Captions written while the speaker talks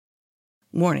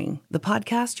Warning, the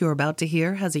podcast you're about to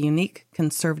hear has a unique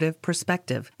conservative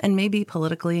perspective and may be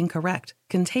politically incorrect,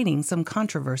 containing some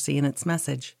controversy in its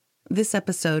message. This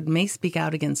episode may speak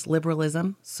out against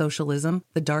liberalism, socialism,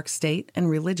 the dark state, and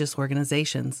religious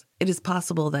organizations. It is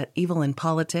possible that evil in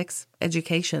politics,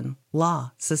 education,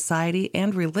 law, society,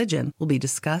 and religion will be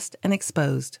discussed and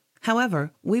exposed.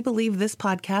 However, we believe this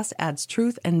podcast adds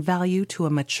truth and value to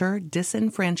a mature,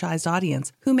 disenfranchised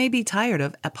audience who may be tired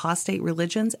of apostate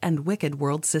religions and wicked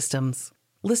world systems.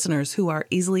 Listeners who are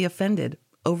easily offended,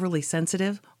 overly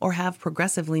sensitive, or have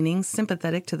progressive leanings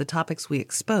sympathetic to the topics we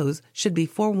expose should be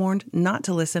forewarned not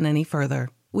to listen any further.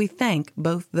 We thank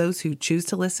both those who choose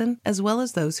to listen as well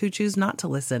as those who choose not to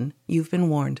listen. You've been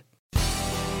warned.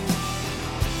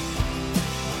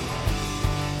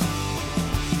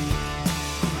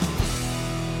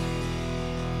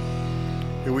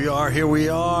 Here we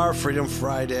are, Freedom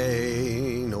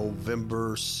Friday,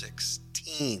 November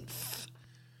 16th.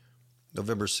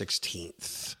 November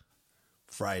 16th,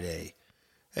 Friday.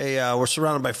 Hey, we're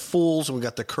surrounded by fools, and we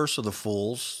got the curse of the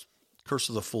fools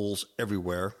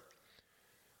everywhere.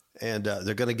 And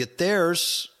they're going to get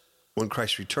theirs when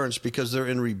Christ returns because they're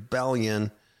in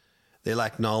rebellion. They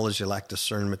lack knowledge, they lack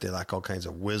discernment, they lack all kinds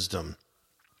of wisdom.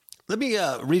 Let me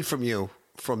read from you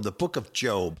from the book of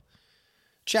Job.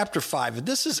 Chapter 5, and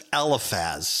this is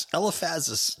Eliphaz. Eliphaz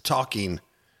is talking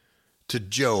to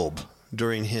Job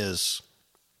during his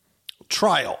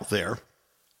trial there.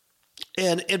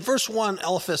 And in verse 1,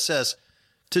 Eliphaz says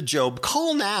to Job,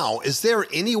 "Call now. Is there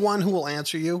anyone who will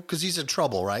answer you?" Because he's in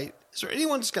trouble, right? Is there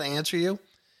anyone that's going to answer you?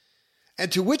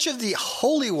 "And to which of the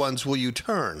holy ones will you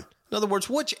turn?" In other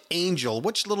words, which angel,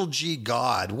 which little g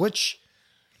god, which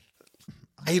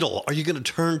idol are you going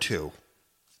to turn to?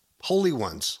 Holy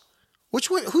ones. Which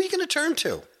one? Who are you going to turn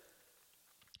to?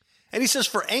 And he says,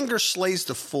 "For anger slays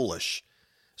the foolish."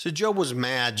 So Job was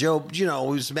mad. Job, he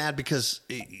was mad because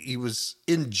he was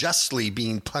unjustly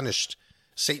being punished.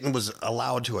 Satan was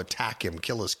allowed to attack him,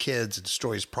 kill his kids, and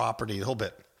destroy his property, the whole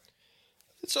bit.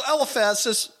 So Eliphaz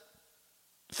says,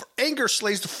 "For anger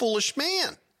slays the foolish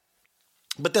man."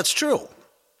 But that's true.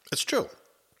 It's true.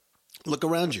 Look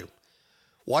around you.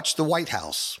 Watch the White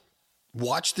House.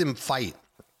 Watch them fight.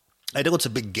 I know it's a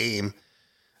big game.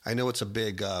 I know it's a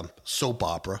big soap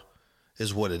opera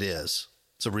is what it is.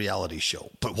 It's a reality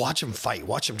show. But watch them fight.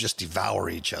 Watch them just devour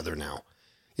each other now.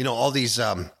 All these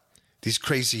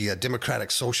crazy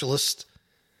democratic socialists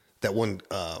that won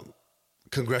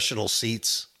congressional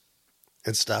seats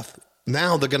and stuff.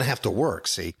 Now they're going to have to work,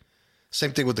 see?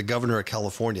 Same thing with the governor of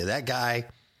California. That guy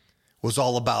was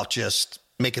all about just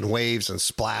making waves and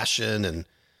splashing and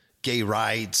gay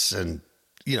rights and,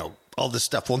 all this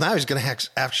stuff. Well, now he's going to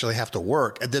actually have to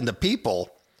work. And then the people,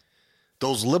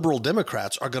 those liberal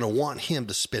Democrats, are going to want him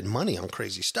to spend money on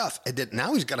crazy stuff. And then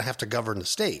now he's going to have to govern the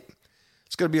state.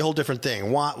 It's going to be a whole different thing.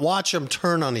 Watch them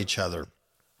turn on each other,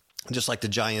 just like the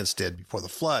giants did before the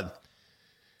flood.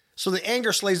 So the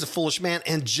anger slays the foolish man,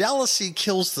 and jealousy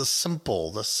kills the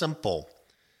simple. The simple.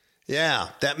 Yeah,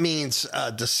 that means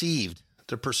deceived.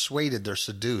 They're persuaded. They're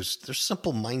seduced. They're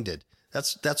simple-minded.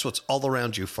 That's what's all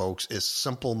around you, folks, is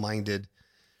simple-minded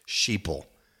sheeple.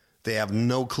 They have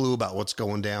no clue about what's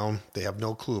going down. They have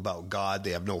no clue about God.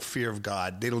 They have no fear of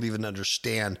God. They don't even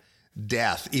understand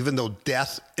death. Even though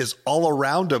death is all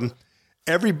around them,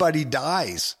 everybody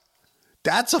dies.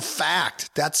 That's a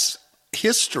fact. That's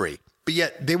history. But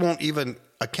yet they won't even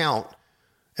account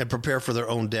and prepare for their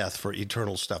own death for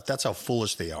eternal stuff. That's how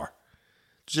foolish they are.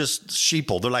 Just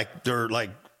sheeple. They're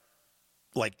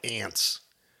like ants.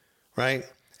 Right?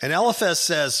 And Eliphaz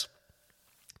says,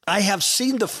 "I have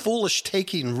seen the foolish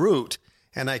taking root,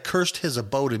 and I cursed his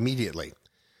abode immediately."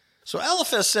 So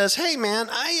Eliphaz says, "Hey, man,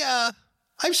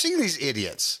 I've seen these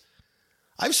idiots.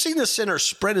 I've seen the sinner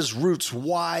spread his roots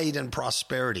wide in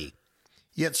prosperity.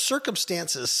 Yet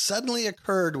circumstances suddenly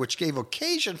occurred which gave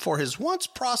occasion for his once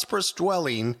prosperous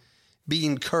dwelling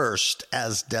being cursed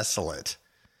as desolate."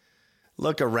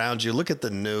 Look around you. Look at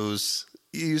the news.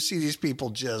 You see these people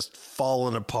just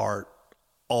falling apart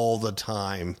all the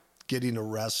time, getting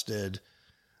arrested,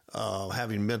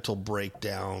 having mental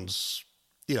breakdowns,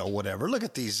 whatever. Look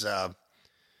at these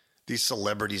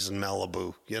celebrities in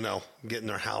Malibu, getting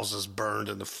their houses burned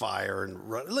in the fire and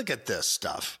look at this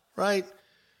stuff, right?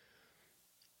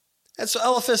 And so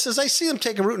Eliphaz says, "I see them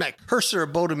taking root, and I curse their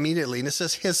abode immediately." And it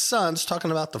says, "His sons,"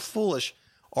 talking about the foolish,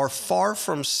 "are far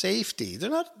from safety." They're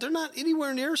not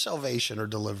anywhere near salvation or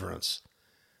deliverance.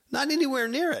 Not anywhere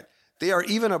near it. They are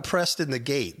even oppressed in the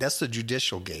gate. That's the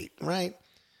judicial gate, right?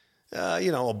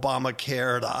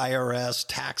 Obamacare, the IRS,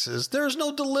 taxes. There's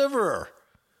no deliverer.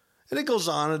 And it goes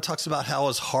on and talks about how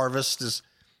his harvest is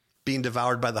being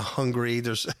devoured by the hungry.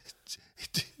 There's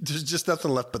just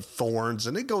nothing left but thorns,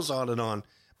 and it goes on and on.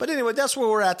 But anyway, that's where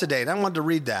we're at today, and I wanted to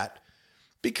read that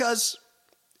because,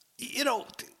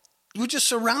 we're just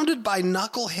surrounded by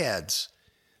knuckleheads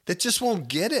that just won't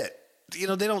get it. They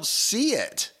don't see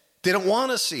it. They don't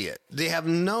want to see it. They have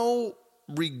no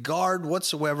regard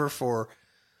whatsoever for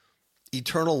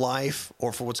eternal life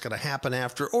or for what's going to happen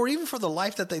after, or even for the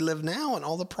life that they live now and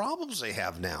all the problems they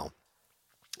have now.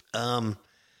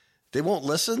 They won't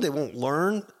listen. They won't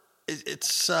learn.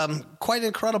 It's quite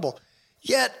incredible.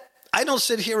 Yet, I don't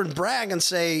sit here and brag and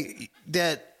say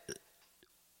that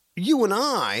you and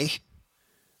I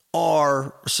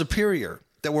are superior,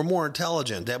 that we're more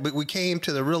intelligent, that we came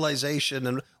to the realization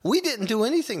and we didn't do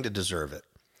anything to deserve it.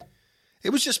 It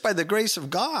was just by the grace of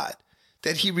God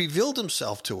that he revealed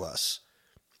himself to us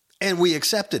and we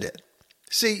accepted it.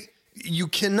 See, you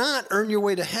cannot earn your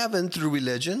way to heaven through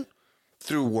religion,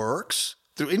 through works,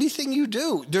 through anything you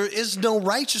do. There is no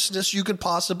righteousness you could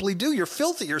possibly do. You're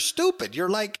filthy. You're stupid. You're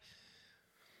like,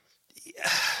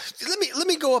 let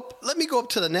me go up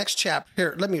to the next chapter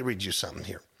here. Let me read you something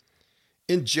here.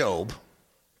 In Job,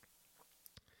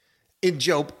 in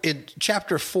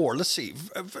chapter 4, let's see,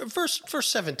 verse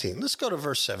 17. Let's go to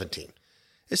verse 17.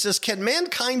 It says, can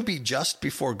mankind be just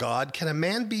before God? Can a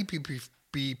man be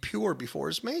pure before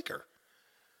his maker?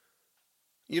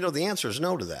 The answer is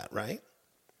no to that, right?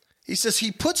 He says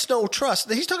he puts no trust.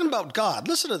 He's talking about God.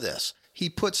 Listen to this. He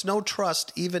puts no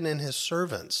trust even in his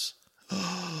servants.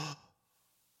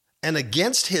 And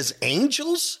against his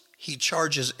angels, he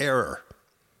charges error.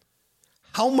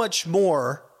 How much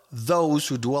more those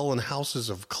who dwell in houses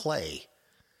of clay?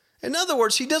 In other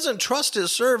words, he doesn't trust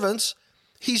his servants.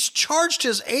 He's charged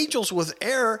his angels with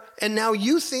error. And now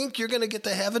you think you're going to get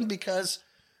to heaven because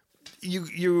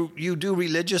you do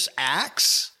religious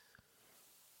acts?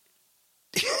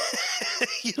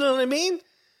 You know what I mean?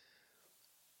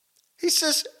 He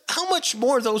says, how much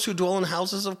more those who dwell in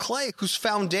houses of clay, whose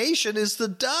foundation is the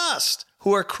dust,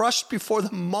 who are crushed before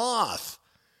the moth.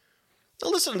 Now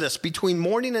listen to this. Between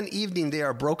morning and evening, they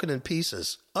are broken in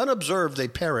pieces. Unobserved, they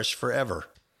perish forever.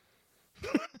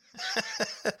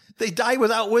 They die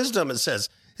without wisdom, it says.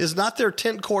 Is not their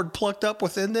tent cord plucked up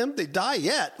within them? They die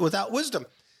yet without wisdom.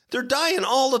 They're dying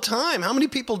all the time. How many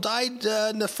people died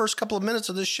in the first couple of minutes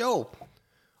of this show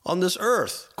on this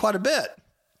earth? Quite a bit.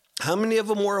 How many of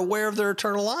them were aware of their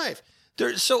eternal life?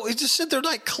 So it just said they're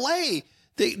like clay.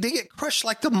 They get crushed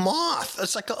like the moth.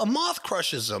 It's like a moth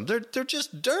crushes them. They're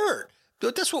just dirt.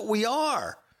 That's what we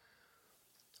are.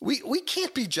 We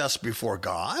can't be just before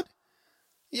God.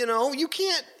 You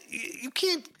can't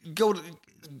go to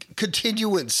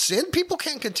continue in sin. People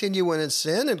can't continue in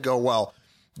sin and go, well,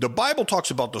 the Bible talks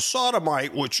about the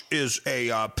sodomite, which is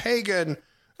a pagan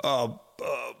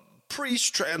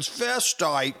priest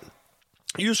transvestite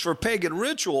used for pagan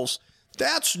rituals.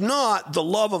 That's not the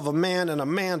love of a man and a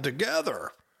man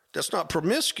together. That's not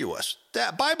promiscuous.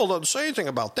 That Bible doesn't say anything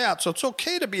about that, so it's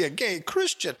okay to be a gay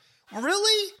Christian.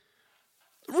 Really?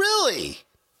 Really?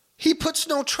 He puts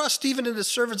no trust even in his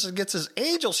servants against his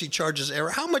angels. He charges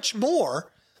error. How much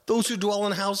more those who dwell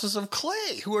in houses of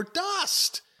clay, who are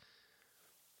dust?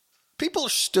 People are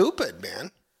stupid,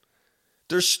 man.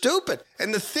 They're stupid.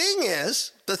 And the thing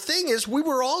is, we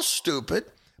were all stupid.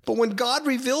 But when God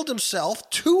revealed himself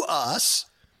to us,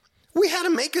 we had to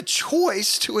make a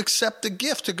choice to accept the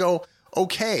gift, to go,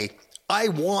 okay, I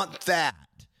want that.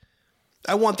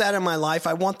 I want that in my life.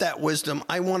 I want that wisdom.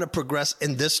 I want to progress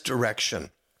in this direction.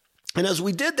 And as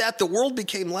we did that, the world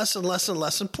became less and less and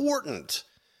less important.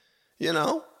 It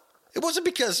wasn't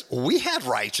because we had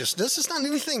righteousness. It's not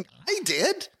anything I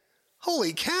did.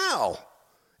 Holy cow.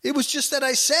 It was just that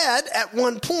I said at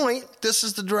one point, this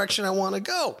is the direction I want to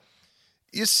go.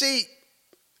 You see,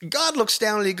 God looks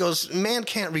down and he goes, man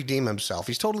can't redeem himself.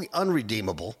 He's totally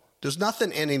unredeemable. There's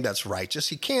nothing in him that's righteous.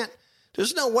 He can't.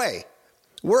 There's no way.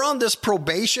 We're on this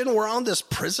probation. We're on this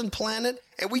prison planet,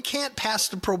 and we can't pass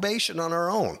the probation on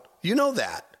our own. You know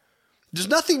that. There's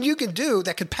nothing you can do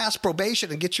that could pass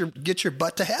probation and get your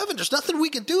butt to heaven. There's nothing we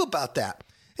can do about that.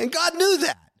 And God knew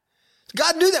that.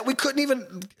 God knew that we couldn't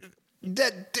even,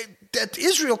 that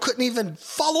Israel couldn't even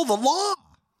follow the law.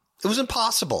 It was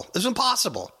impossible. It was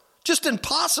impossible. Just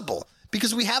impossible.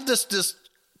 Because we have this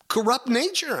corrupt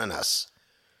nature in us.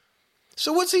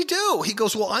 So what's he do? He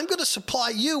goes, well, I'm going to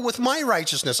supply you with my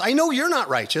righteousness. I know you're not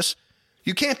righteous.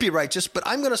 You can't be righteous, but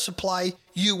I'm going to supply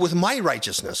you with my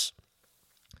righteousness.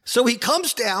 So he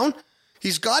comes down.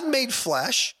 He's God made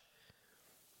flesh.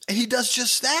 And he does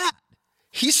just that.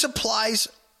 He supplies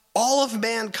all of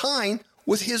mankind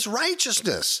with his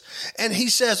righteousness. And he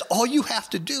says, all you have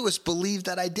to do is believe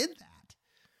that I did that.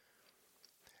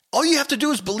 All you have to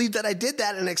do is believe that I did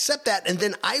that and accept that, and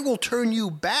then I will turn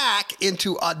you back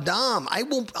into Adam. I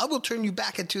will turn you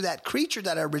back into that creature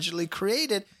that I originally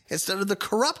created instead of the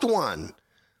corrupt one.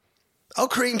 I'll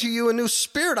create into you a new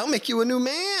spirit. I'll make you a new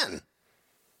man.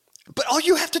 But all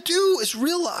you have to do is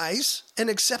realize and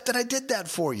accept that I did that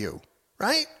for you,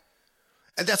 right?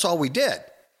 And that's all we did.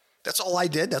 That's all I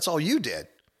did. That's all you did.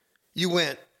 You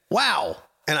went, wow,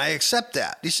 and I accept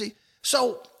that. You see?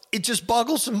 So it just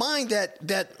boggles the mind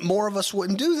that more of us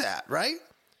wouldn't do that, right?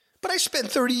 But I spent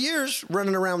 30 years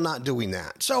running around not doing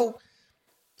that. So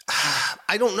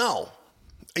I don't know.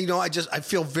 I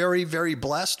feel very, very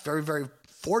blessed, very, very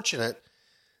fortunate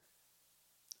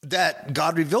that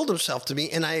God revealed himself to me,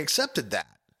 and I accepted that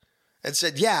and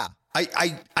said, yeah,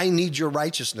 I need your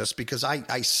righteousness because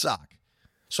I suck.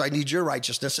 So I need your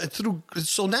righteousness. And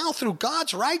now through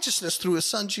God's righteousness, through his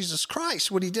son, Jesus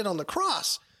Christ, what he did on the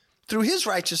cross, through his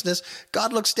righteousness,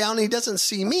 God looks down and he doesn't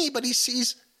see me, but he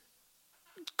sees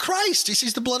Christ. He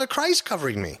sees the blood of Christ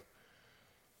covering me.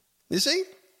 You see?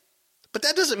 But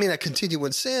that doesn't mean I continue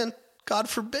in sin. God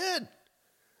forbid.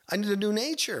 I need a new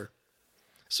nature.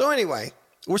 So anyway,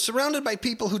 we're surrounded by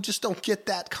people who just don't get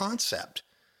that concept.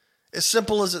 As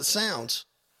simple as it sounds,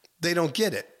 they don't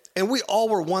get it. And we all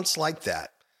were once like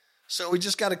that. So we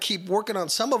just got to keep working on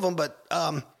some of them, but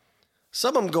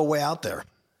some of them go way out there.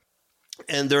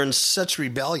 And they're in such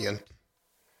rebellion.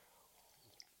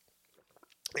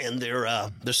 And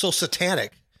they're so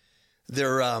satanic.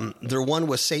 They're one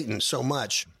with Satan so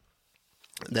much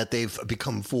that they've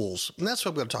become fools. And that's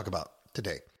what we're going to talk about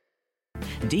today.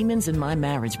 Demons in My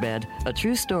Marriage Bed, a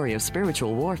true story of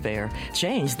spiritual warfare,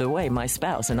 changed the way my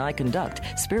spouse and I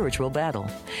conduct spiritual battle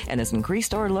and has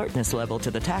increased our alertness level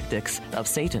to the tactics of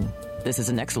Satan. This is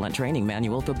an excellent training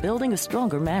manual for building a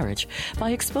stronger marriage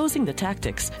by exposing the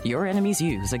tactics your enemies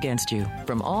use against you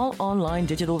from all online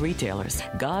digital retailers.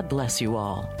 God bless you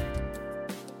all.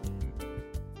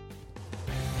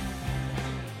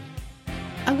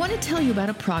 I want to tell you about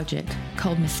a project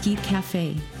called Mesquite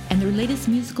Cafe, and their latest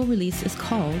musical release is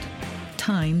called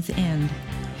Time's End.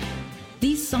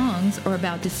 These songs are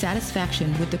about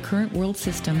dissatisfaction with the current world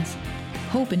systems,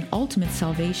 hope in ultimate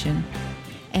salvation,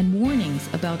 and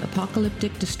warnings about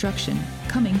apocalyptic destruction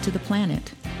coming to the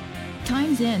planet.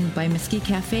 Time's End by Mesquite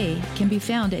Cafe can be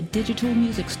found at digital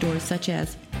music stores such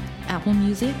as Apple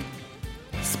Music,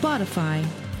 Spotify,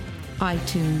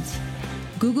 iTunes,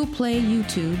 Google Play,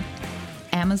 YouTube,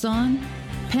 Amazon,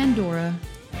 Pandora,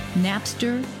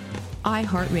 Napster,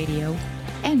 iHeartRadio,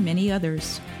 and many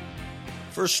others.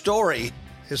 First story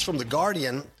is from The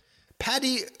Guardian.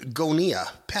 Patagonia.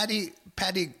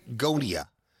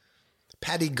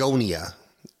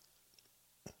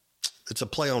 It's a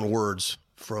play on words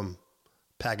from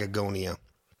Patagonia.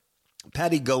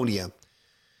 Patagonia.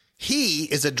 He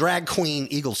is a drag queen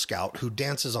Eagle Scout who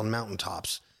dances on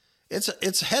mountaintops.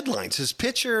 It's headlines. His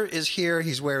picture is here.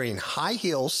 He's wearing high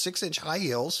heels, 6-inch high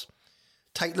heels,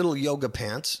 tight little yoga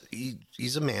pants.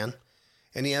 He's a man,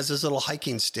 and he has his little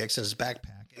hiking sticks in his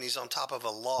backpack, and he's on top of a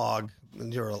log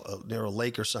near a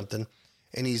lake or something,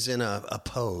 and he's in a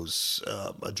pose,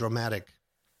 a dramatic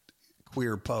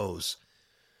queer pose.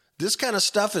 This kind of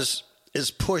stuff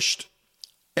is pushed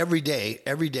every day,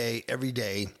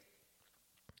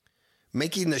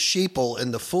 making the sheeple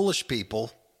and the foolish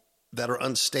people that are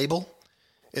unstable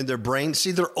in their brain.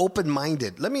 See, they're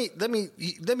open-minded. Let me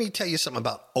tell you something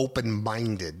about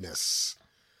open-mindedness.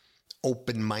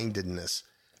 Open-mindedness.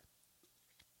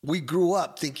 We grew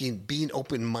up thinking being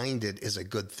open-minded is a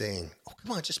good thing. Oh,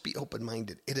 come on, just be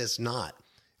open-minded. It is not.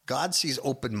 God sees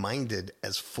open-minded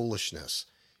as foolishness.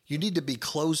 You need to be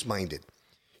closed-minded.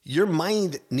 Your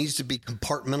mind needs to be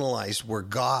compartmentalized where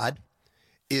God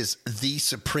is the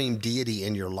supreme deity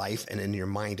in your life and in your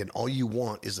mind, and all you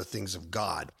want is the things of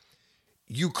God.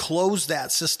 You close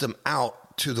that system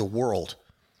out to the world.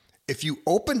 If you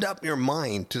opened up your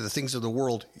mind to the things of the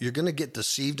world, you're going to get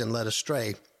deceived and led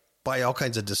astray by all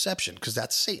kinds of deception, because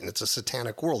that's Satan. It's a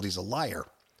satanic world. He's a liar.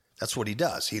 That's what he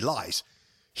does. He lies.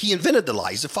 He invented the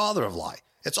lie. He's the father of lie.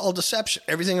 It's all deception.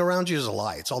 Everything around you is a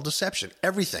lie. It's all deception.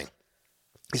 Everything.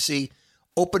 You see,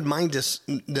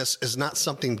 open-mindedness is not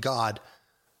something God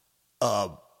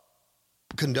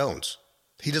condones.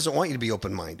 He doesn't want you to be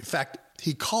open-minded. In fact,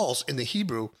 he calls, in the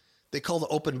Hebrew, they call the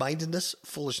open-mindedness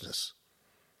foolishness.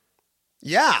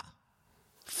 Yeah,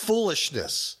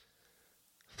 foolishness.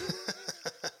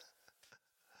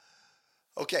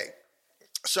 Okay,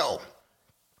 so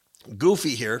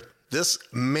Goofy here, this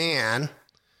man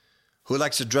who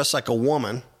likes to dress like a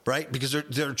woman, right? Because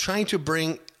they're trying to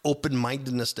bring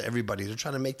open-mindedness to everybody. They're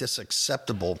trying to make this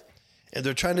acceptable. And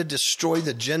they're trying to destroy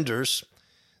the genders.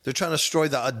 They're trying to destroy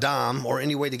the Adam, or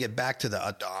any way to get back to the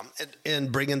Adam,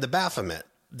 and bring in the Baphomet,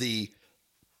 the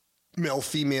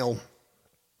male-female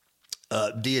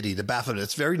deity, the Baphomet.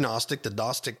 It's very Gnostic. The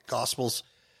Gnostic Gospels,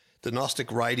 the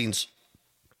Gnostic writings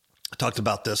talked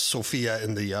about this, Sophia,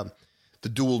 and the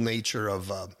dual nature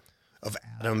of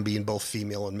Adam being both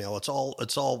female and male. It's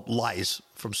all lies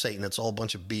from Satan. It's all a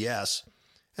bunch of BS.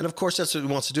 And of course, that's what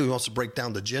he wants to do. He wants to break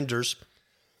down the genders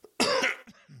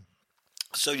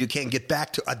so you can't get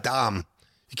back to Adam.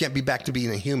 You can't be back to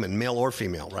being a human, male or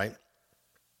female, right?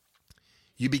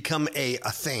 You become a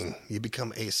thing. You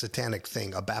become a satanic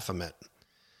thing, a Baphomet.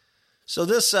 So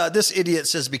this idiot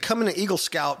says becoming an Eagle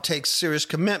Scout takes serious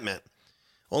commitment.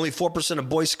 Only 4% of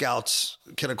Boy Scouts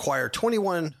can acquire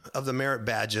 21 of the merit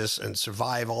badges and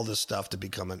survive all this stuff to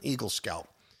become an Eagle Scout.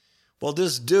 Well,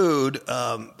 this dude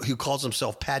who calls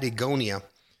himself Patagonia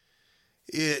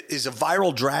is a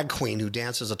viral drag queen who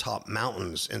dances atop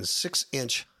mountains in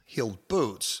 6-inch heeled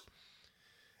boots.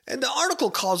 And the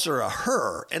article calls her a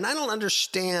her, and I don't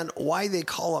understand why they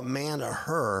call a man a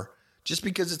her just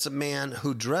because it's a man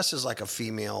who dresses like a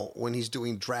female when he's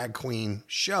doing drag queen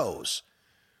shows.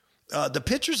 The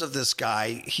pictures of this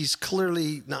guy, he's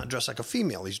clearly not dressed like a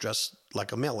female. He's dressed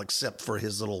like a male, except for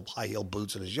his little high-heeled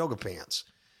boots and his yoga pants.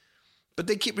 But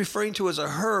they keep referring to it as a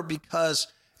her because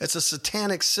it's a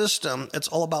satanic system. It's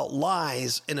all about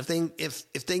lies. And if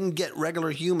they can get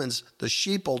regular humans, the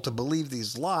sheeple, to believe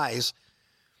these lies,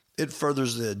 it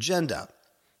furthers the agenda,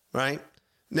 right?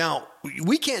 Now,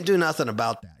 we can't do nothing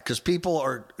about that because people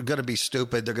are going to be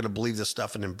stupid. They're going to believe this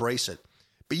stuff and embrace it.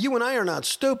 But you and I are not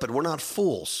stupid. We're not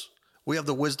fools. We have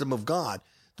the wisdom of God.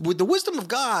 The wisdom of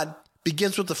God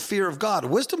begins with the fear of God.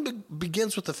 Wisdom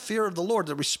begins with the fear of the Lord,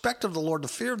 the respect of the Lord, the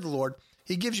fear of the Lord.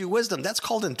 He gives you wisdom. That's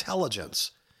called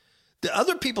intelligence. The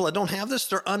other people that don't have this,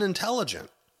 they're unintelligent.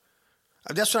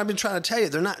 That's what I've been trying to tell you.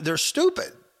 They're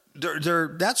stupid.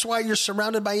 That's why you're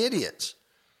surrounded by idiots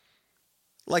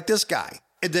like this guy.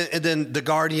 And then the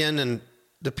Guardian and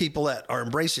the people that are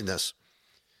embracing this.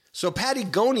 So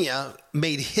Patagonia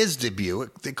made his debut.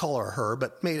 They call her,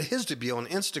 but made his debut on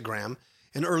Instagram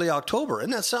in early October.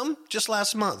 Isn't that something? Just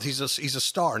last month. He's a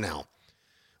star now.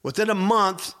 Within a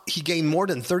month, he gained more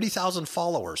than 30,000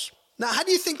 followers. Now, how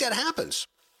do you think that happens?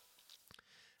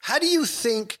 How do you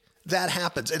think that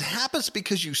happens? It happens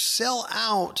because you sell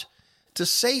out to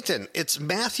Satan. It's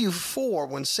Matthew 4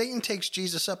 when Satan takes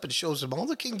Jesus up and shows him all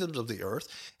the kingdoms of the earth.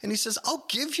 And he says, I'll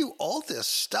give you all this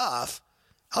stuff.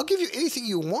 I'll give you anything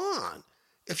you want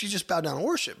if you just bow down and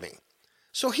worship me.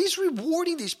 So he's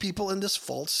rewarding these people in this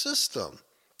false system.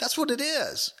 That's what it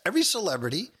is. Every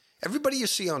celebrity, everybody you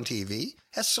see on TV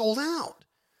has sold out.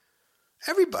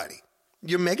 Everybody.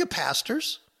 Your mega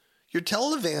pastors, your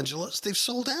televangelists, they've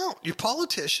sold out. Your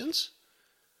politicians,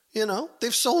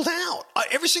 they've sold out.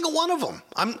 Every single one of them.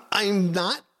 I'm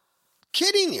not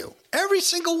kidding you. Every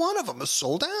single one of them is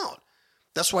sold out.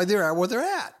 That's why they're at where they're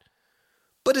at.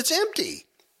 But it's empty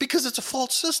because it's a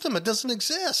false system. It doesn't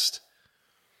exist.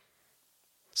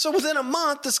 So within a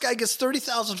month, this guy gets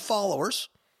 30,000 followers.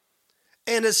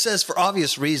 And it says, for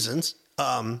obvious reasons,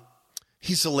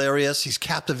 he's hilarious. He's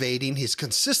captivating. He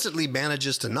consistently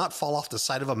manages to not fall off the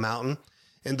side of a mountain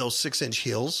in those 6-inch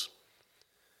heels.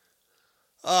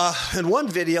 In one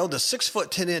video, the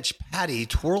 6-foot 10-inch Patty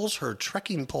twirls her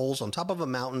trekking poles on top of a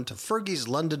mountain to Fergie's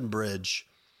London Bridge.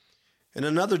 In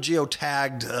another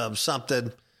geotagged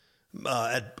something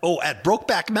at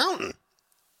Brokeback Mountain.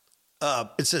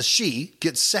 It says she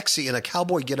gets sexy in a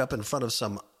cowboy get-up in front of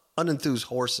some unenthused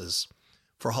horses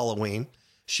for Halloween.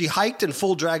 She hiked in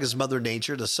full drag as Mother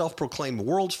Nature. The self-proclaimed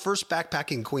world's first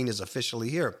backpacking queen is officially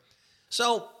here.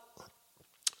 So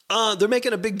they're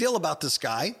making a big deal about this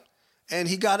guy, and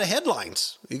he got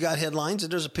headlines. He got headlines,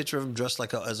 and there's a picture of him dressed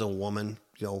as a woman,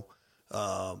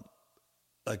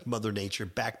 like Mother Nature,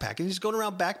 backpacking. He's going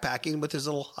around backpacking with his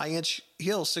little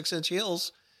 6-inch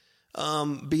heels,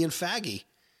 being faggy.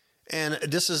 And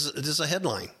this is a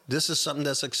headline. This is something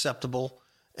that's acceptable.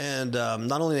 And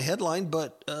not only a headline,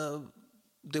 but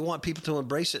they want people to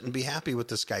embrace it and be happy with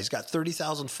this guy. He's got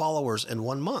 30,000 followers in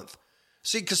 1 month.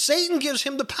 See, because Satan gives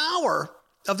him the power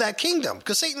of that kingdom.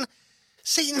 Because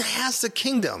Satan has the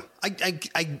kingdom.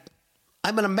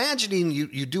 I'm imagining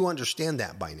you do understand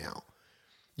that by now.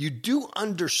 You do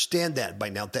understand that by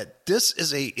now, that this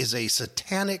is a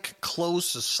satanic closed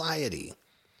society,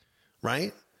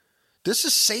 right? This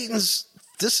is Satan's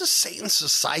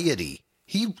society.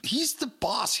 He's the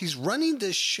boss. He's running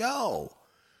this show.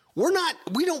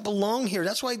 We don't belong here.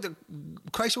 That's why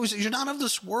Christ always says, you're not of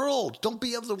this world. Don't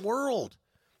be of the world.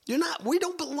 We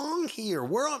don't belong here.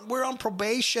 We're on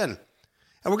probation.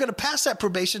 And we're going to pass that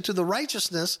probation to the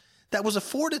righteousness that was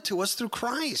afforded to us through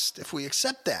Christ, if we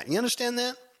accept that. You understand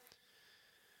that?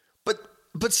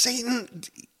 But Satan,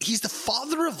 he's the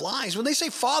father of lies. When they say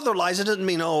father lies, it doesn't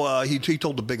mean, he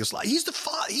told the biggest lie. He's the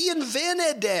father. He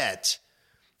invented it.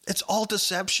 It's all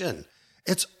deception.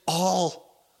 It's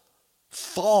all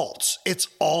false. It's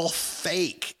all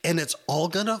fake. And it's all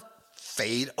going to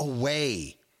fade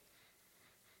away.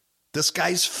 This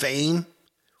guy's fame,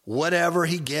 whatever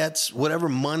he gets, whatever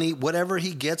money, whatever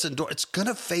he gets, it's going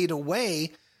to fade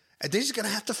away. And then he's going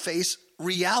to have to face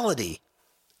reality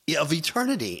of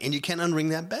eternity, and you can't unring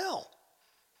that bell.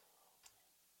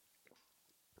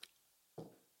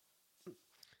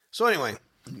 So anyway,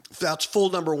 that's full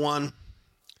number one.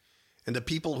 And the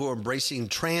people who are embracing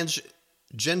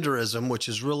transgenderism, which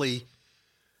is really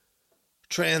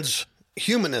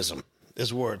transhumanism,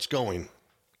 is where it's going.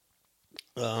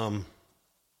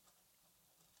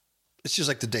 It's just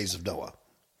like the days of Noah.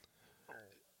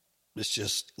 It's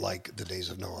just like the days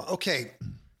of Noah. Okay.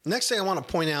 Next thing I want to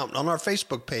point out on our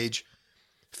Facebook page,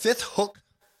 Fifth Hook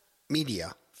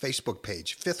Media, Facebook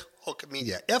page, Fifth Hook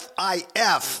Media,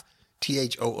 FIFTHOOK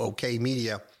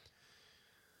Media.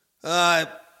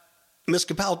 Miss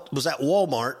Capel was at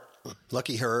Walmart,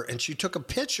 lucky her, and she took a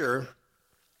picture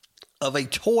of a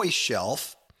toy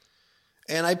shelf,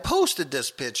 and I posted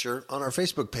this picture on our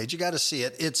Facebook page. You got to see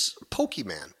it. It's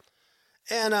Pokemon.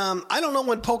 And I don't know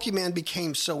when Pokemon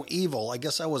became so evil. I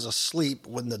guess I was asleep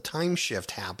when the time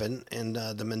shift happened and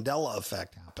the Mandela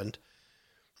effect happened.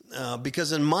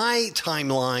 Because in my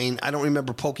timeline, I don't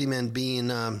remember Pokemon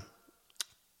being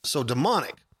so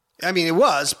demonic. I mean, it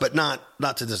was, but not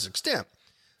to this extent.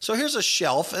 So here's a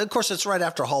shelf. And of course, it's right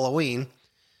after Halloween.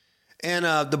 And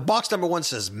the box number 1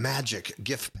 says Magic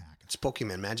Gift Pack. It's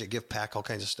Pokemon Magic Gift Pack, all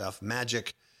kinds of stuff.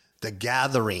 Magic The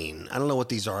Gathering. I don't know what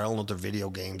these are. I don't know if they're video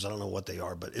games. I don't know what they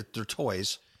are, but they're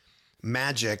toys.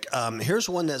 Magic. Here's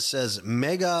one that says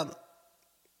Mega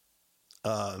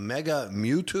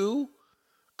Mewtwo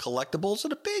Collectibles,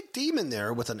 and a big demon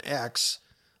there with an X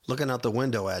looking out the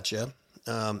window at you.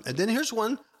 And then here's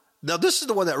one. Now, this is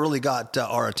the one that really got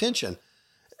our attention.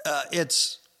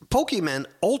 It's Pokemon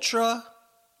Ultra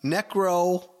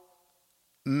Necromanzma.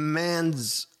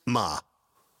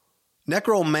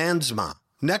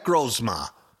 Necrozma.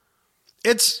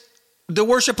 It's the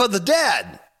worship of the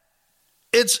dead.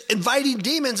 It's inviting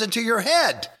demons into your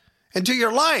head, into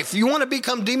your life. You want to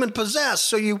become demon possessed,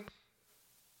 so you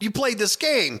play this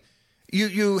game.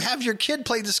 You have your kid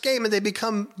play this game, and they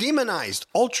become demonized.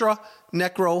 Ultra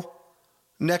Necrozma.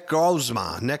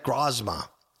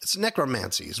 It's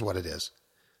necromancy is what it is.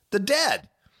 The dead.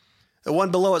 The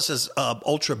one below it says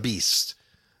Ultra Beast.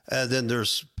 Then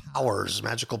there's powers,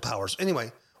 magical powers.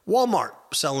 Anyway, Walmart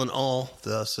selling all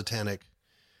the satanic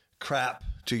crap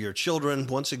to your children.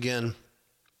 Once again,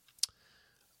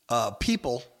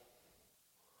 people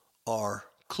are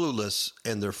clueless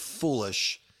and they're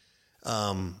foolish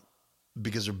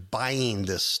because they're buying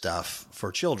this stuff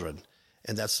for children.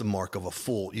 And that's the mark of a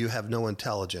fool. You have no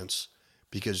intelligence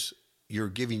because you're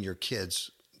giving your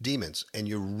kids demons and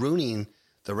you're ruining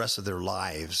the rest of their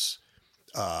lives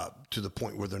to the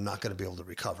point where they're not going to be able to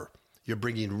recover. You're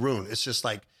bringing ruin. It's just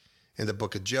like in the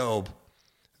book of Job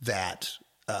that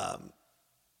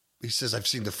he says, I've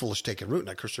seen the foolish taken root and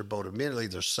I curse their abode immediately.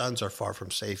 Their sons are far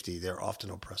from safety. They're often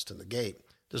oppressed in the gate.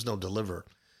 There's no deliverer.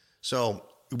 So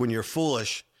when you're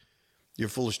foolish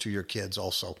to your kids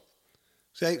also.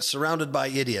 Okay, surrounded by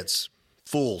idiots,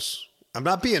 fools. I'm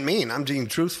not being mean. I'm being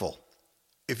truthful.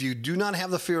 If you do not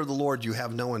have the fear of the Lord, you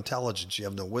have no intelligence. You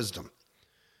have no wisdom.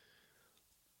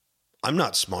 I'm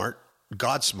not smart.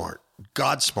 God's smart.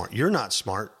 God's smart. You're not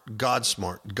smart. God's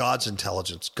smart. God's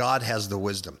intelligence. God has the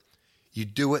wisdom. You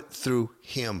do it through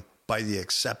him by the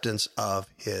acceptance of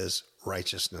his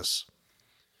righteousness.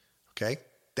 Okay?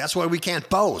 That's why we can't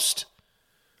boast.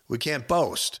 We can't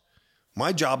boast.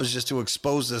 My job is just to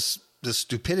expose this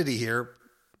stupidity here,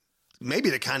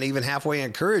 maybe to kind of even halfway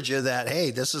encourage you that,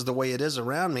 hey, this is the way it is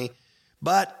around me.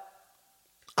 But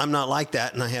I'm not like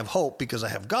that, and I have hope because I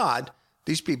have God.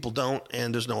 These people don't,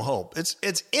 and there's no hope.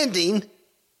 It's ending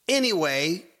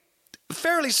anyway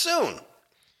fairly soon.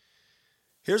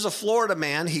 Here's a Florida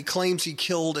man. He claims he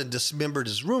killed and dismembered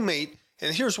his roommate,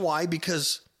 and here's why,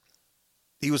 because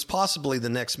he was possibly the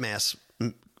next mass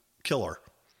killer.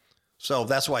 So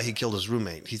that's why he killed his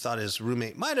roommate. He thought his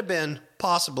roommate might have been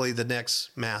possibly the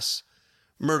next mass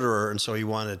murderer, and so he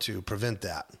wanted to prevent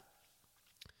that.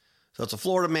 So it's a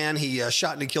Florida man. He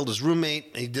shot and he killed his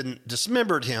roommate. He didn't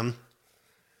dismembered him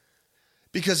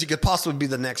because he could possibly be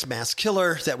the next mass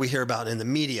killer that we hear about in the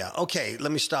media. Okay,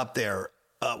 let me stop there.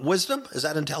 Wisdom, is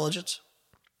that intelligence?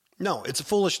 No, it's a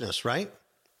foolishness, right?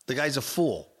 The guy's a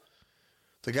fool.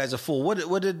 The guy's a fool.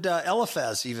 What did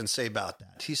Eliphaz even say about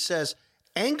that? He says,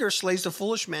 anger slays the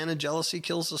foolish man and jealousy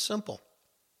kills the simple.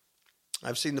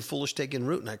 I've seen the foolish taking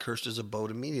root and I cursed his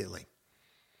abode immediately.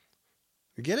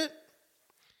 You get it?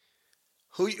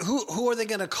 Who are they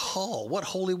going to call? What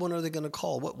holy one are they going to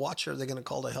call? What watcher are they going to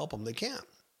call to help them? They can't.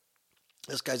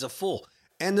 This guy's a fool.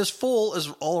 And this fool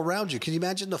is all around you. Can you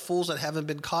imagine the fools that haven't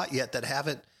been caught yet, that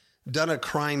haven't done a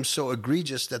crime so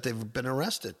egregious that they've been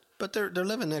arrested? But they're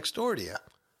living next door to you.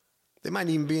 They might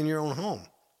even be in your own home.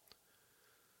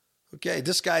 Okay,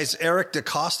 this guy's Eric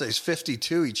DaCosta. He's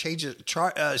 52. He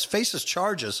faces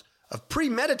charges of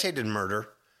premeditated murder,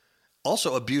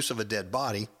 also abuse of a dead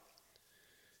body.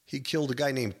 He killed a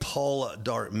guy named Paul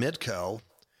Darmitko.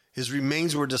 His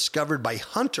remains were discovered by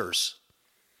hunters.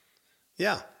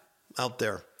 Yeah, out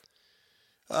there.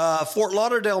 Fort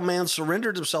Lauderdale man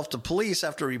surrendered himself to police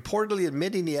after reportedly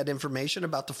admitting he had information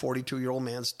about the 42-year-old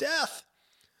man's death.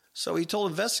 So he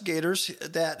told investigators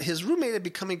that his roommate had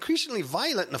become increasingly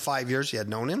violent in the 5 years he had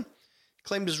known him. He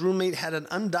claimed his roommate had an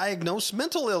undiagnosed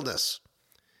mental illness.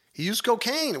 He used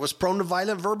cocaine. It was prone to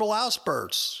violent verbal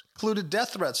outbursts, included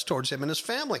death threats towards him and his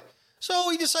family. So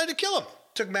he decided to kill him.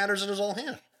 Took matters in his own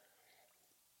hand.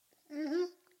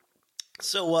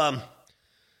 So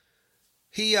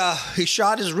he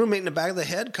shot his roommate in the back of the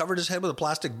head, covered his head with a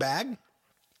plastic bag.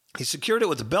 He secured it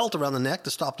with a belt around the neck to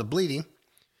stop the bleeding.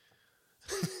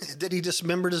 Then he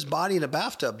dismembered his body in a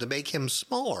bathtub to make him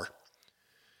smaller.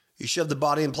 He shoved the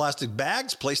body in plastic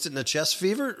bags, placed it in a chest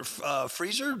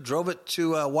freezer, drove it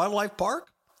to a wildlife park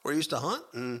where he used to hunt,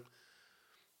 and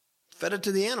fed it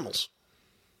to the animals.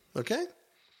 Okay?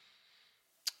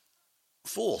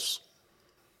 Fools.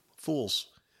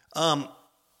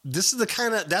 That's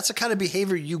the kind of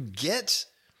behavior you get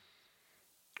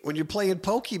when you're playing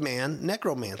Pokemon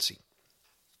necromancy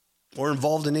or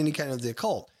involved in any kind of the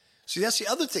occult. See, that's the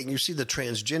other thing. You see the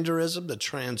transgenderism, the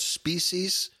trans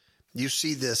species. You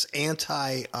see this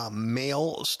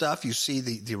anti-male stuff. You see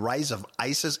the rise of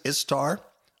Isis, Ishtar,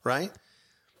 right?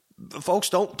 Folks,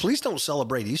 please don't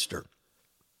celebrate Easter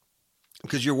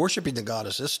because you're worshiping the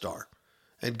goddess Ishtar.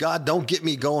 And God, don't get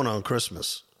me going on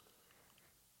Christmas.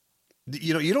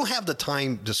 You know, you don't have the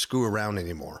time to screw around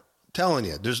anymore. I'm telling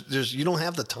you, you don't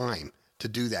have the time to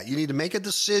do that. You need to make a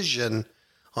decision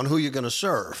on who you're going to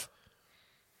serve.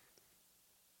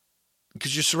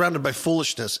 Because you're surrounded by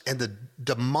foolishness, and the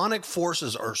demonic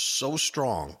forces are so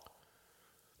strong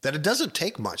that it doesn't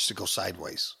take much to go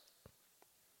sideways.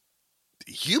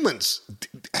 Humans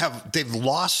they've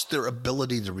lost their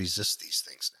ability to resist these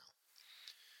things now.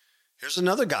 Here's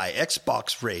another guy,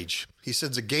 Xbox Rage. He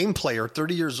sends a game player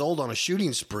 30 years old on a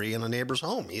shooting spree in a neighbor's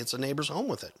home. He hits a neighbor's home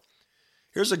with it.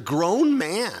 Here's a grown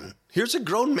man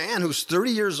who's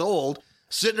 30 years old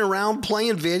sitting around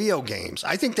playing video games.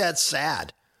 I think that's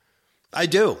sad. I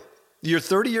do. You're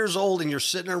 30 years old and you're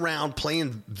sitting around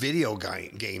playing video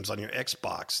games on your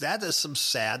Xbox. That is some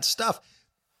sad stuff.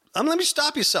 Let me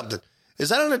stop you something. Is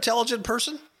that an intelligent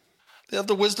person? They have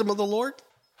the wisdom of the Lord?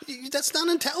 That's not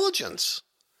intelligence.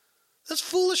 That's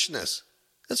foolishness.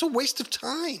 That's a waste of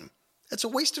time. That's a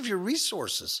waste of your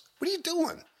resources. What are you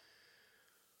doing?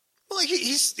 Well,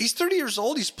 he's 30 years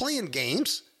old. He's playing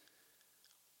games.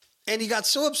 And he got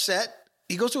so upset.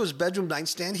 He goes to his bedroom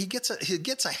nightstand. He gets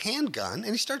a handgun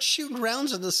and he starts shooting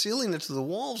rounds in the ceiling into the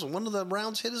walls. And one of the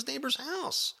rounds hit his neighbor's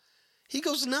house. He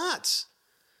goes nuts.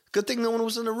 Good thing no one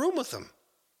was in the room with him.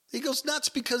 He goes nuts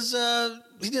because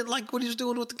he didn't like what he was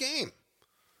doing with the game.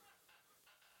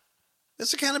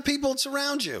 That's the kind of people that's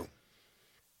around you.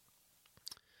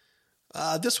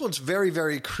 This one's very,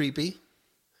 very creepy.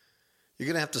 You're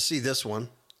going to have to see this one.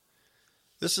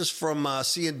 This is from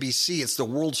CNBC. It's the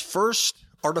world's first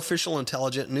artificial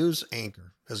intelligent news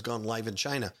anchor has gone live in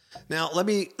China. Now, let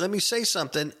me say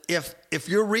something. If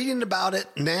you're reading about it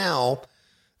now,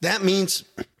 that means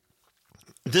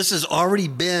this has already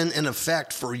been in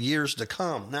effect for years to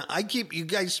come. Now, you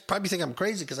guys probably think I'm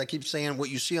crazy because I keep saying what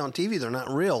you see on TV, they're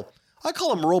not real. I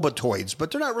call them robotoids, but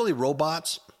they're not really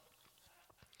robots.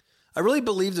 I really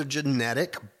believe they're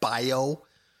genetic bio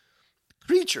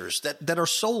creatures that are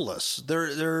soulless.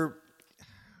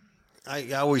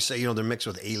 I always say, they're mixed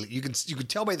with alien. You can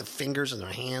tell by the fingers and their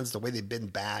hands, the way they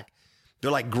bend back.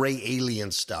 They're like gray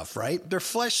alien stuff, right? They're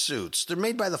flesh suits. They're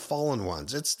made by the fallen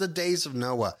ones. It's the days of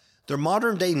Noah. They're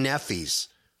modern day Nephis,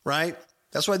 right?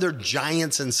 That's why they're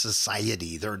giants in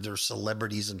society. They're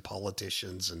celebrities and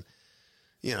politicians and,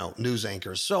 news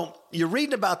anchors. So you're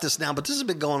reading about this now, but this has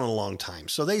been going on a long time.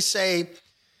 So they say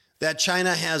that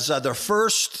China has their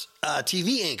first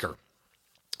TV anchor.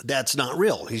 That's not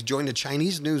real. He's joined a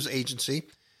Chinese news agency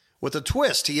with a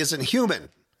twist. He isn't human.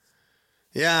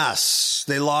 Yes,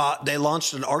 they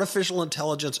launched an artificial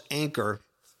intelligence anchor.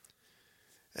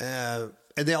 And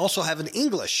they also have an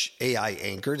English AI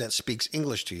anchor that speaks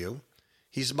English to you.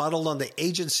 He's modeled on the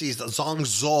agency's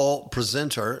Zhongzhou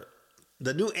presenter.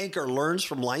 The new anchor learns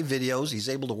from live videos. He's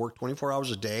able to work 24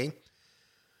 hours a day,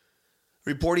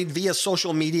 reporting via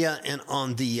social media and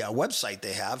on the website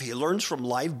they have. He learns from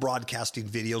live broadcasting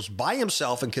videos by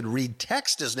himself and can read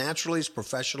text as naturally as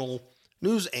professional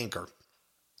news anchor.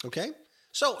 Okay?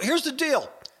 So here's the deal.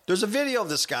 There's a video of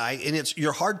this guy, and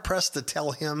you're hard-pressed to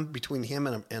tell between him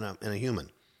and a human.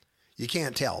 You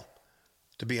can't tell,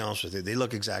 to be honest with you. They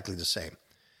look exactly the same.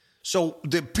 So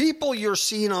the people you're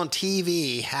seeing on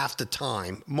TV half the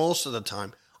time, most of the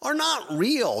time, are not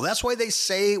real. That's why they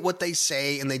say what they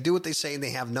say, and they do what they say, and they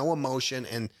have no emotion,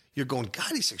 and you're going,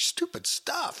 God, these are stupid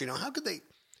stuff. How could they?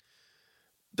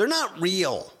 They're not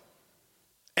real.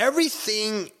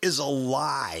 Everything is a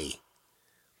lie.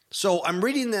 So I'm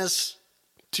reading this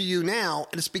to you now,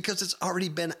 and it's because it's already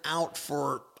been out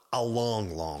for a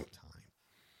long, long time.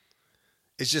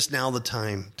 It's just now the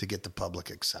time to get the public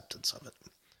acceptance of it.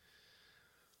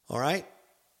 All right?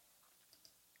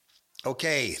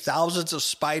 Okay, thousands of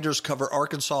spiders cover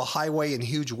Arkansas highway in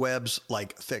huge webs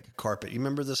like thick carpet. You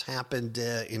remember this happened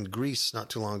in Greece not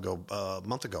too long ago, a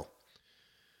month ago.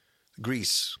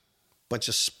 Greece, bunch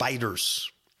of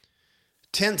spiders.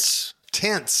 Tents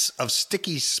of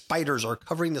sticky spiders are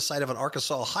covering the side of an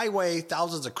Arkansas highway.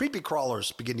 Thousands of creepy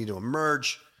crawlers beginning to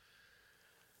emerge.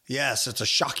 Yes, it's a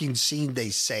shocking scene, they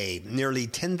say. Nearly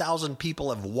 10,000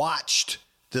 people have watched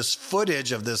this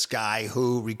footage of this guy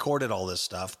who recorded all this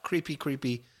stuff.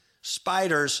 Creepy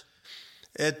spiders.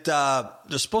 They're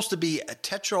supposed to be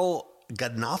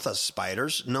Tetragoniathus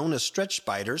spiders, known as stretch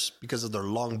spiders because of their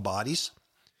long bodies.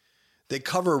 They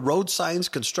cover road signs,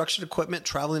 construction equipment,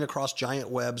 traveling across giant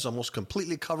webs, almost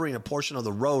completely covering a portion of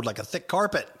the road like a thick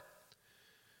carpet.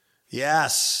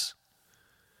 Yes.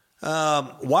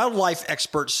 Wildlife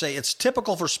experts say it's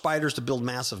typical for spiders to build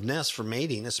massive nests for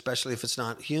mating, especially if it's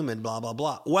not human, blah, blah,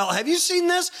 blah. Well, have you seen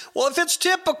this? Well, if it's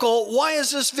typical, why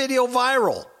is this video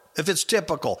viral? If it's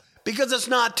typical. Because it's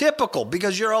not typical,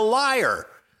 because you're a liar.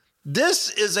 This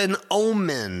is an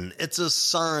omen. It's a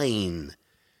sign.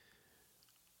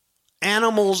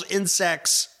 Animals,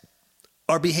 insects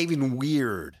are behaving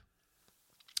weird,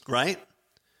 right?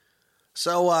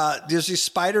 So there's these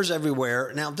spiders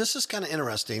everywhere. Now, this is kind of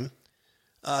interesting.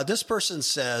 This person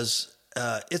says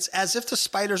it's as if the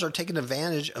spiders are taking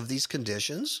advantage of these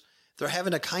conditions. They're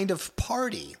having a kind of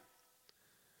party.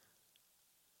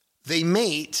 They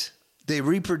mate, they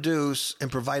reproduce,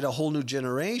 and provide a whole new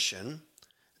generation.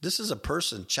 This is a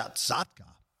person, Chatzatka,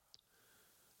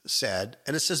 said,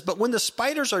 and it says, but when the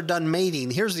spiders are done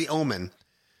mating, here's the omen.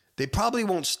 They probably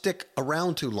won't stick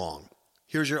around too long.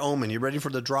 Here's your omen. You ready for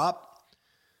the drop?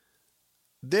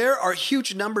 There are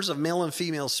huge numbers of male and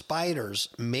female spiders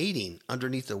mating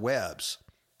underneath the webs.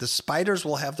 The spiders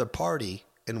will have their party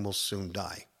and will soon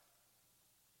die.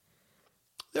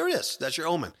 There it is. That's your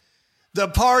omen. The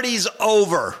party's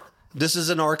over. This is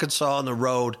in Arkansas on the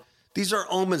road. These are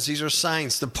omens. These are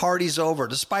signs. The party's over.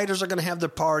 The spiders are going to have their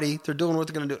party. They're doing what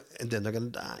they're going to do, and then they're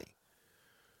going to die.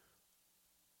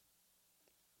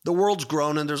 The world's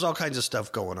groaning. There's all kinds of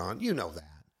stuff going on. You know that.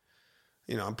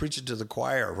 I'm preaching to the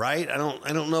choir, right? I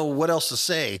don't know what else to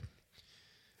say.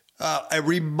 A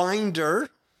reminder.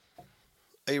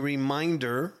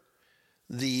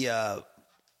 The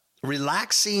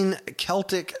Relaxing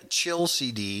Celtic Chill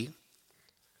CD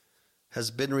has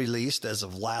been released as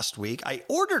of last week. I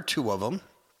ordered 2 of them,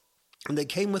 and they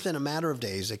came within a matter of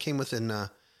days. They came within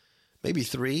maybe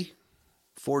 3-4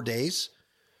 days,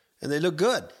 and they look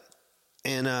good.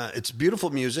 And it's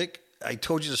beautiful music. I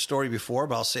told you the story before,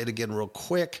 but I'll say it again real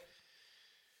quick.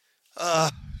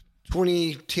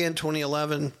 2010,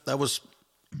 2011, I was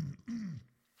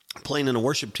playing in a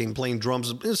worship team, playing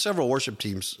drums in several worship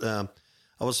teams. I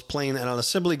was playing at an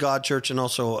Assembly of God church and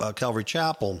also Calvary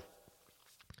Chapel.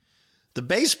 The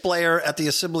bass player at the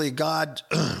Assembly of God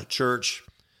church,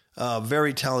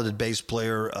 very talented bass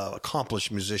player,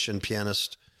 accomplished musician,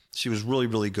 pianist. She was really,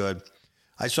 really good.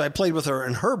 So I played with her,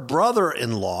 and her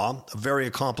brother-in-law, a very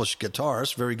accomplished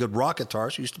guitarist, very good rock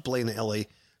guitarist, who used to play in the LA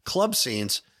club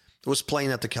scenes, was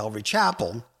playing at the Calvary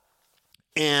Chapel.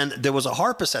 And there was a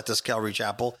harpist at this Calvary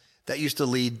Chapel that used to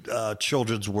lead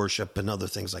children's worship and other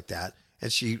things like that.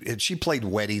 And she played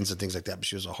weddings and things like that, but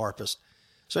she was a harpist.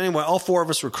 So anyway, all 4 of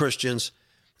us were Christians.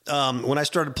 When I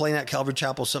started playing at Calvary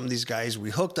Chapel, some of these guys,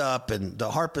 we hooked up, and the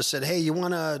harpist said, hey, you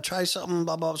want to try something,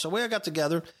 blah, blah. So we all got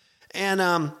together,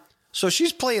 and so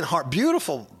she's playing harp,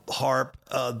 beautiful harp,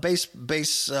 bass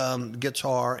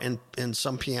guitar, and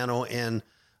some piano, and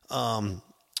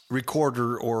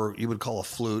recorder, or you would call a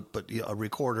flute, but a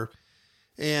recorder,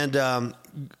 and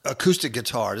acoustic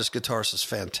guitar. This guitarist is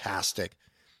fantastic.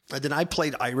 And then I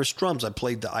played Irish drums. I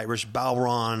played the Irish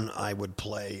bowron. I would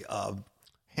play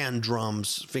hand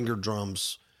drums, finger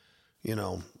drums,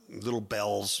 little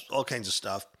bells, all kinds of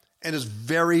stuff. And it's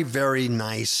very, very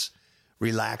nice,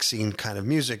 relaxing kind of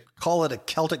music. Call it a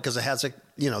Celtic because it has it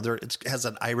has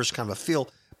an Irish kind of a feel,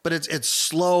 but it's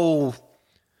slow,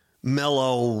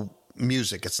 mellow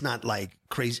music. It's not like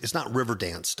crazy. It's not river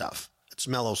dance stuff. It's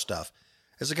mellow stuff.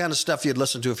 It's the kind of stuff you'd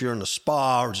listen to if you're in a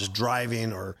spa or just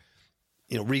driving or,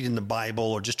 reading the Bible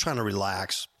or just trying to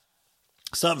relax.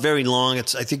 It's not very long. I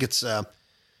think it's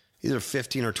either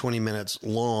 15 or 20 minutes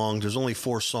long. There's only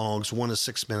 4 songs. One is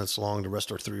 6 minutes long. The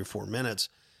rest are 3 or 4 minutes.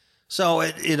 So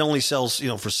it only sells,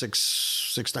 for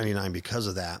 $6.99 because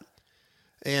of that.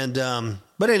 And,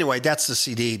 but anyway, that's the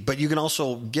CD, but you can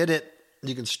also get it.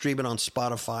 You can stream it on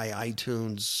Spotify,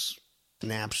 iTunes,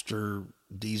 Napster,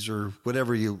 Deezer,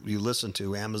 whatever you listen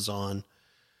to, Amazon.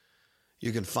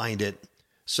 You can find it.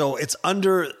 So it's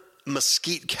under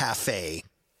Mesquite Cafe.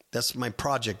 That's my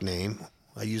project name.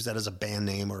 I use that as a band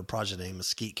name or a project name,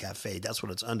 Mesquite Cafe. That's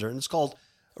what it's under. And it's called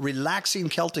Relaxing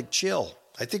Celtic Chill.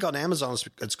 I think on Amazon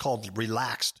it's called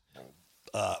Relaxed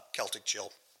Celtic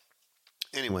Chill.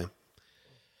 Anyway.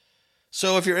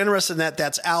 So if you're interested in that,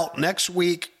 that's out next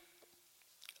week.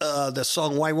 The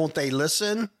song Why Won't They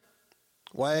Listen?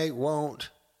 Why won't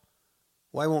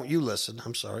you listen?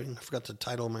 I'm sorry. I forgot the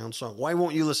title of my own song. Why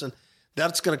Won't You Listen?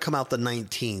 That's going to come out the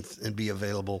 19th and be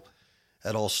available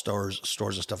at all stores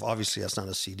and stuff. Obviously, that's not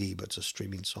a CD, but it's a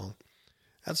streaming song.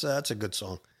 That's a good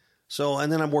song. So,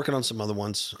 and then I'm working on some other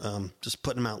ones, just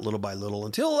putting them out little by little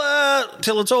until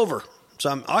it's over. So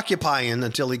I'm occupying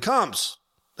until he comes.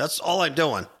 That's all I'm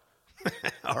doing.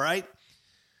 All right?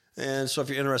 And so if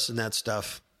you're interested in that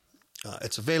stuff,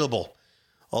 it's available.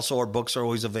 Also, our books are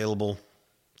always available.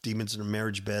 Demons in a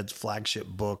Marriage Bed's flagship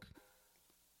book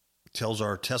tells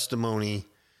our testimony.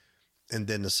 And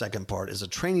then the second part is a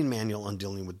training manual on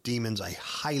dealing with demons. I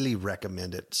highly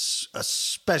recommend it,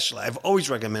 especially, I've always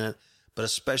recommended it, but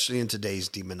especially in today's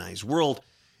demonized world.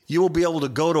 You will be able to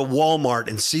go to Walmart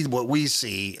and see what we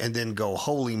see and then go,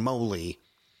 holy moly,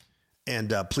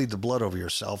 and plead the blood over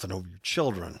yourself and over your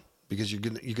children because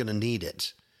you're gonna need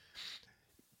it.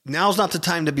 Now's not the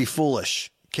time to be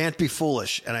foolish. Can't be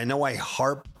foolish. And I know I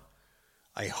harp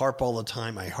all the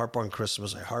time. I harp on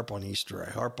Christmas. I harp on Easter. I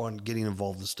harp on getting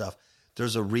involved in stuff.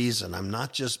 There's a reason. I'm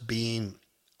not just being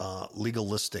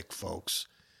legalistic, folks.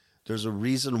 There's a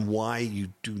reason why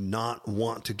you do not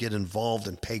want to get involved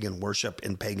in pagan worship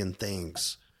and pagan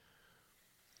things.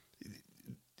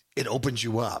 It opens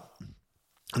you up.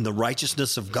 And the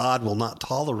righteousness of God will not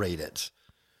tolerate it.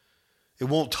 It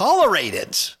won't tolerate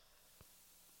it.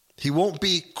 He won't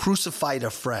be crucified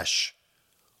afresh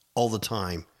all the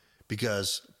time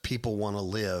because people want to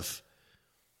live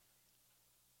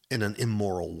in an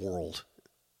immoral world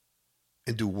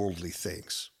and do worldly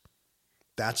things.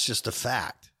 That's just a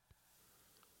fact.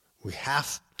 We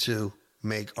have to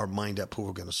make our mind up who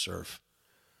we're going to serve.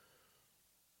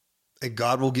 And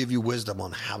God will give you wisdom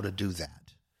on how to do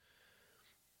that.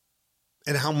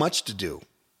 And how much to do.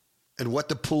 And what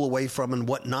to pull away from and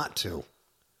what not to.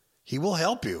 He will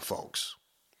help you, folks.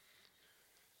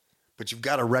 But you've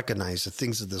got to recognize the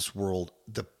things of this world,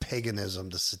 the paganism,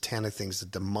 the satanic things, the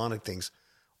demonic things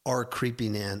are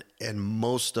creeping in, and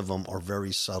most of them are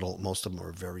very subtle. Most of them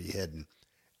are very hidden.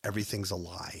 Everything's a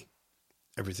lie.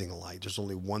 Everything a lie. There's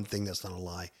only one thing that's not a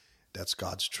lie. That's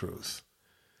God's truth.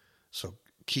 So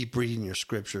keep reading your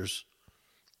scriptures.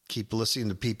 Keep listening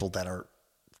to people that are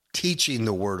teaching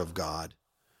the word of God,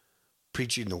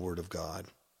 preaching the word of God.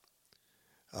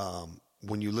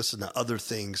 When you listen to other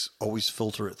things, always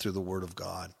filter it through the word of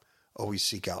God. Always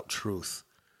seek out truth.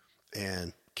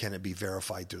 And can it be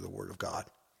verified through the word of God?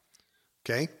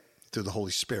 Okay? Through the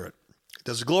Holy Spirit.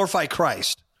 Does it glorify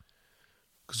Christ?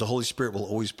 Because the Holy Spirit will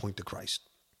always point to Christ.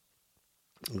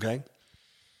 Okay?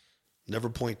 Never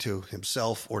point to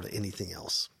himself or to anything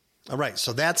else. All right,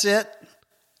 so that's it.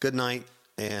 Good night,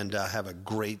 and have a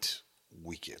great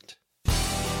weekend.